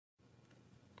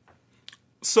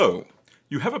So,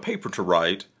 you have a paper to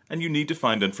write and you need to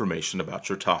find information about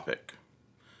your topic.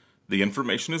 The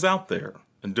information is out there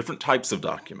in different types of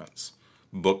documents,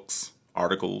 books,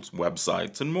 articles,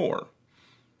 websites, and more.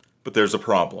 But there's a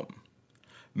problem.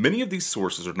 Many of these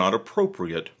sources are not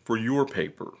appropriate for your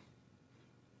paper.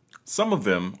 Some of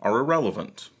them are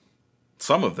irrelevant.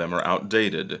 Some of them are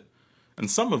outdated. And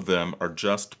some of them are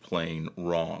just plain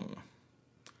wrong.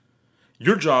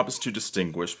 Your job is to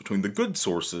distinguish between the good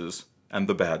sources and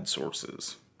the bad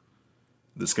sources.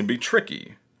 This can be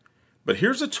tricky, but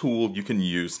here's a tool you can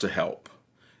use to help.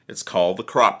 It's called the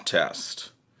CRAAP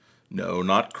test. No,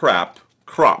 not CRAAP,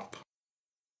 CRAAP.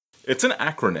 It's an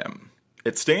acronym.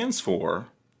 It stands for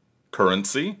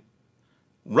currency,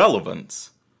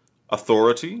 relevance,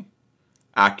 authority,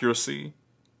 accuracy,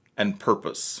 and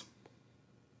purpose.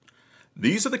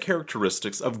 These are the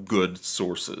characteristics of good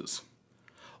sources.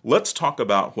 Let's talk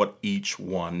about what each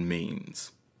one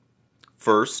means.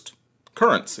 First,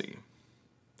 currency.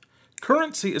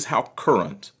 Currency is how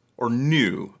current or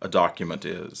new a document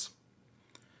is.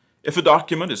 If a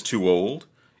document is too old,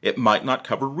 it might not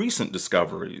cover recent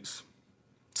discoveries.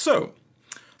 So,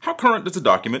 how current does a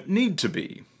document need to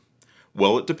be?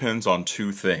 Well, it depends on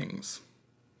two things.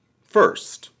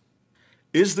 First,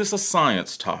 is this a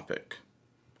science topic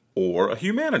or a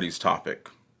humanities topic?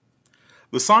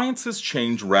 The sciences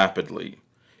change rapidly.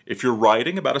 If you're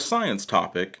writing about a science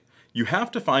topic, you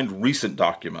have to find recent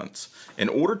documents in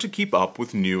order to keep up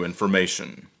with new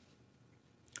information.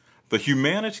 The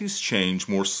humanities change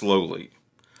more slowly.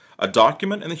 A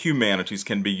document in the humanities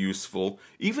can be useful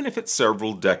even if it's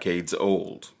several decades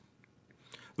old.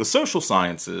 The social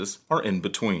sciences are in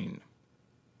between.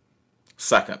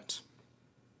 Second,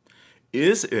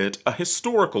 is it a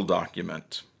historical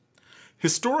document?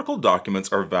 Historical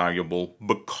documents are valuable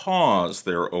because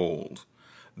they're old.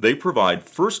 They provide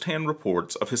first-hand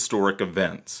reports of historic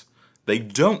events. They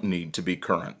don't need to be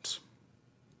current.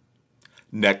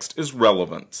 Next is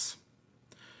relevance.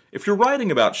 If you're writing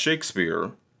about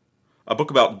Shakespeare, a book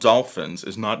about dolphins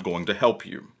is not going to help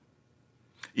you.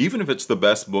 Even if it's the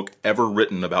best book ever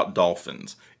written about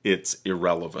dolphins, it's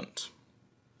irrelevant.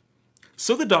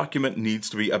 So the document needs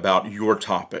to be about your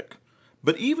topic.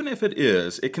 But even if it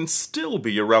is, it can still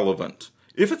be irrelevant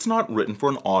if it's not written for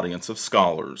an audience of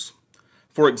scholars.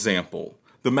 For example,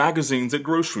 the magazines at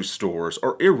grocery stores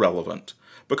are irrelevant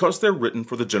because they're written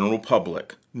for the general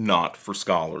public, not for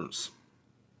scholars.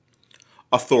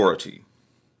 Authority.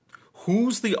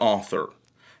 Who's the author?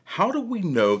 How do we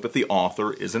know that the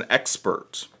author is an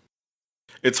expert?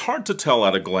 It's hard to tell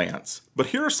at a glance, but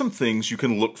here are some things you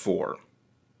can look for.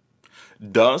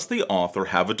 Does the author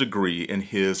have a degree in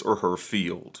his or her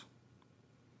field?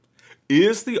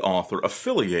 Is the author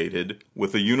affiliated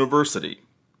with a university?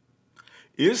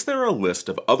 Is there a list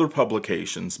of other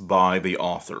publications by the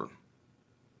author?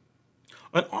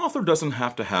 An author doesn't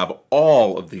have to have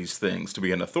all of these things to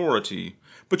be an authority,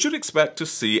 but you'd expect to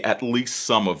see at least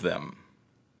some of them.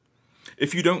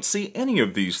 If you don't see any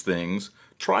of these things,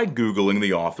 try Googling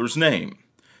the author's name.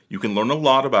 You can learn a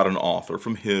lot about an author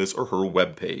from his or her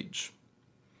webpage.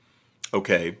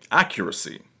 Okay,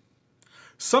 accuracy.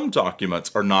 Some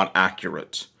documents are not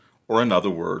accurate, or in other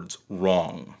words,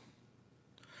 wrong.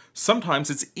 Sometimes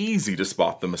it's easy to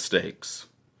spot the mistakes,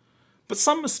 but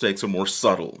some mistakes are more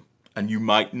subtle, and you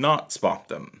might not spot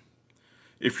them.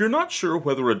 If you're not sure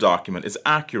whether a document is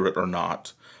accurate or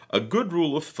not, a good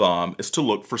rule of thumb is to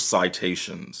look for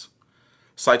citations.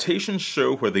 Citations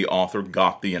show where the author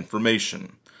got the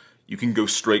information. You can go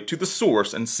straight to the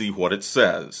source and see what it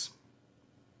says.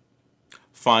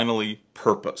 Finally,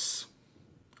 purpose.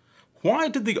 Why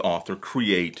did the author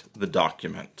create the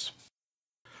document?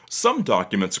 Some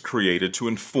documents are created to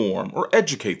inform or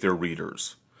educate their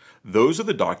readers. Those are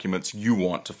the documents you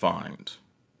want to find.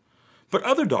 But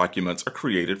other documents are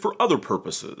created for other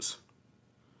purposes.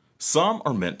 Some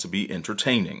are meant to be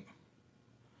entertaining.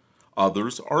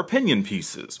 Others are opinion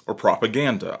pieces or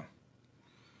propaganda.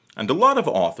 And a lot of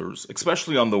authors,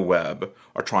 especially on the web,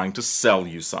 are trying to sell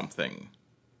you something.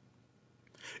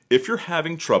 If you're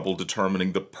having trouble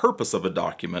determining the purpose of a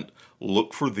document,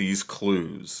 look for these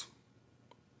clues.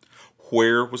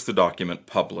 Where was the document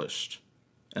published?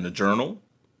 In a journal?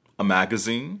 A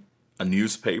magazine? A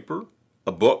newspaper?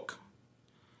 A book?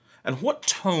 And what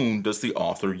tone does the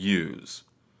author use?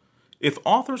 If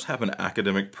authors have an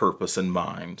academic purpose in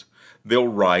mind, they'll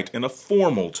write in a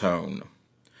formal tone.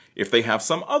 If they have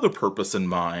some other purpose in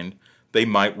mind, they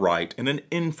might write in an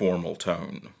informal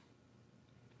tone.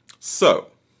 So,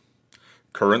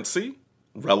 currency,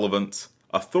 relevance,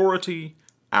 authority,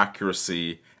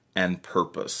 accuracy, and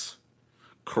purpose.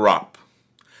 CRAAP.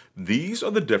 These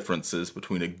are the differences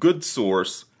between a good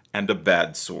source and a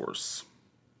bad source.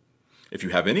 If you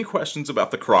have any questions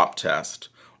about the CRAAP test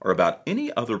or about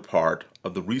any other part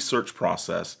of the research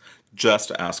process,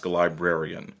 just ask a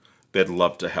librarian. They'd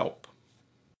love to help.